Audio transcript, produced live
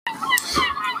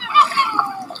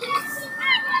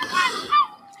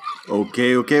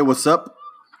Okay, what's up,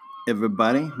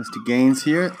 everybody? Mr. Gaines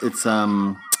here. It's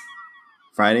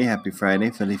Friday. Happy Friday,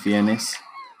 feliz viernes.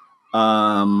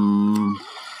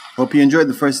 Hope you enjoyed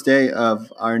the first day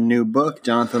of our new book,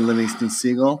 Jonathan Livingston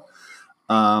Seagull.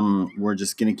 We're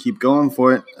just gonna keep going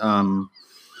for it.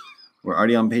 We're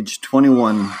already on page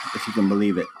 21, if you can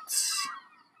believe it.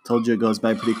 Told you it goes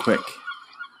by pretty quick.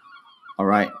 All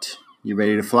right, you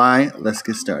ready to fly? Let's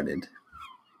get started.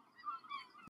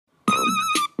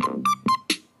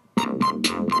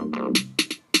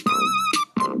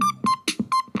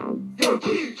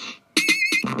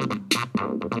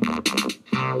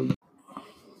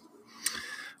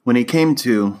 When he came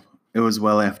to, it was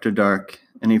well after dark,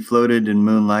 and he floated in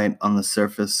moonlight on the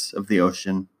surface of the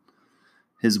ocean.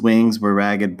 His wings were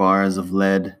ragged bars of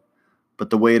lead, but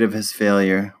the weight of his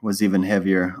failure was even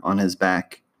heavier on his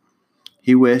back.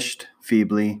 He wished,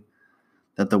 feebly,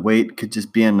 that the weight could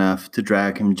just be enough to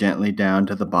drag him gently down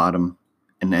to the bottom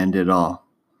and end it all.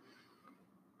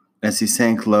 As he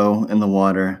sank low in the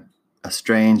water, a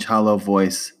strange, hollow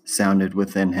voice sounded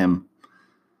within him.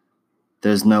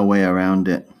 There's no way around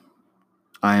it.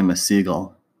 I am a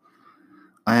seagull.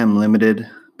 I am limited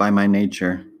by my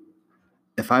nature.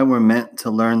 If I were meant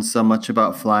to learn so much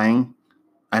about flying,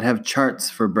 I'd have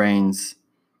charts for brains.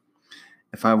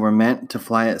 If I were meant to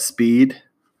fly at speed,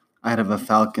 I'd have a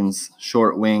falcon's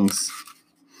short wings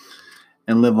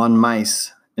and live on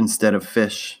mice instead of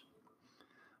fish.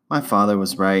 My father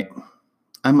was right.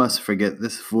 I must forget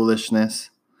this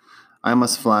foolishness. I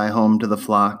must fly home to the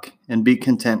flock and be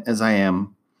content as I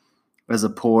am, as a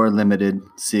poor, limited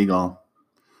seagull.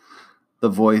 The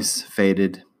voice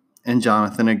faded, and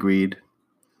Jonathan agreed.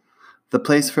 The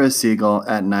place for a seagull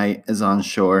at night is on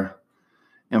shore,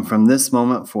 and from this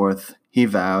moment forth, he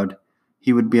vowed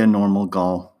he would be a normal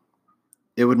gull.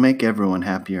 It would make everyone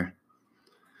happier.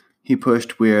 He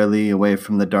pushed wearily away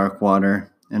from the dark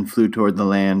water and flew toward the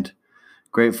land,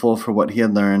 grateful for what he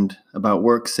had learned about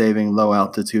work-saving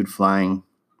low-altitude flying.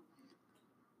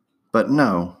 But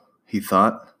no, he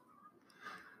thought.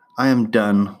 I am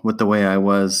done with the way I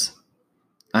was.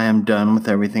 I am done with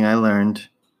everything I learned.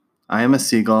 I am a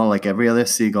seagull like every other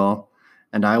seagull,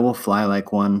 and I will fly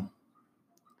like one.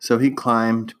 So he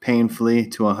climbed painfully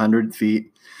to 100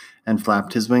 feet and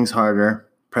flapped his wings harder,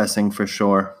 pressing for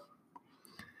shore.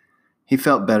 He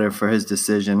felt better for his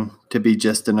decision to be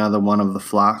just another one of the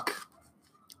flock.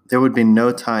 There would be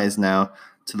no ties now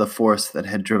to the force that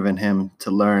had driven him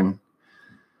to learn.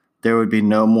 There would be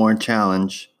no more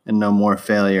challenge and no more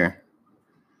failure.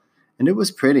 And it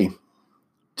was pretty,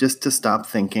 just to stop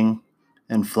thinking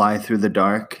and fly through the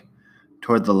dark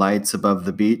toward the lights above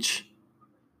the beach.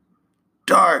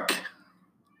 Dark!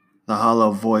 The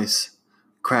hollow voice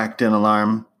cracked in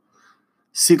alarm.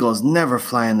 Seagulls never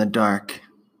fly in the dark.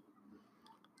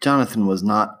 Jonathan was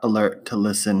not alert to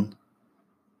listen.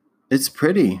 It's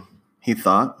pretty, he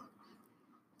thought.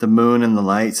 The moon and the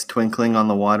lights twinkling on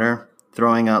the water,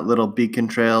 throwing out little beacon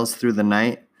trails through the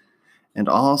night, and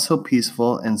all so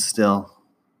peaceful and still.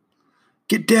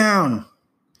 Get down!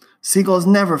 Seagulls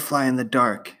never fly in the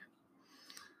dark.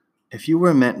 If you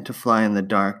were meant to fly in the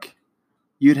dark,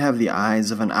 you'd have the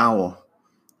eyes of an owl.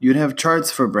 You'd have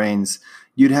charts for brains.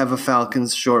 You'd have a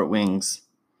falcon's short wings.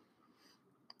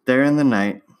 There in the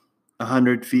night,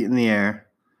 100 feet in the air,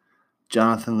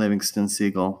 Jonathan Livingston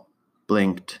Seagull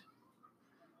blinked.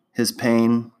 His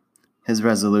pain, his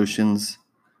resolutions,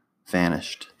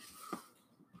 vanished.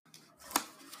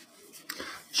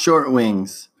 Short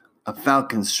wings. A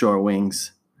falcon's short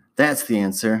wings. That's the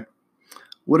answer.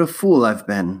 What a fool I've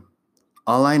been.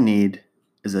 All I need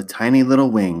is a tiny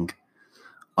little wing.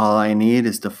 All I need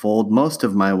is to fold most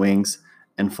of my wings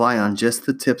and fly on just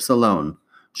the tips alone.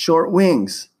 Short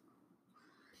wings!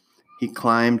 He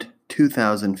climbed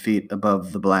 2,000 feet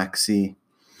above the Black Sea,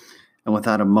 and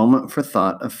without a moment for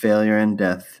thought of failure and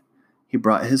death, he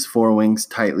brought his forewings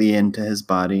tightly into his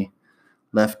body,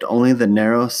 left only the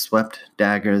narrow swept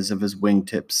daggers of his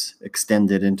wingtips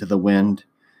extended into the wind,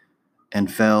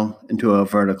 and fell into a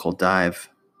vertical dive.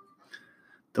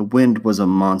 The wind was a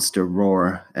monster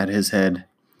roar at his head,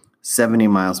 70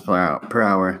 miles per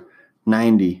hour,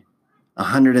 90,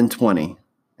 120,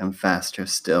 and faster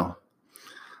still.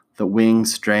 The wing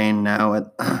strain now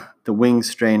at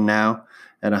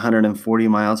 140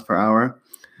 miles per hour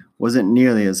wasn't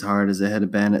nearly as hard as it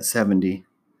had been at 70.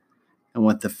 And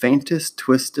with the faintest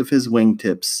twist of his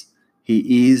wingtips, he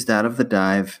eased out of the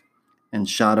dive and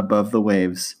shot above the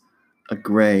waves, a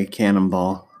gray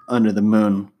cannonball under the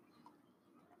moon.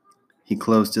 He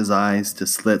closed his eyes to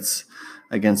slits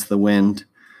against the wind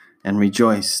and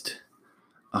rejoiced.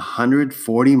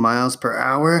 140 miles per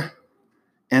hour?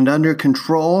 And under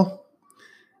control?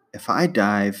 if I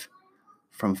dive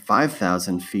from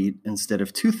 5,000 feet instead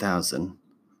of 2,000,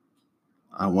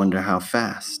 I wonder how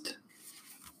fast.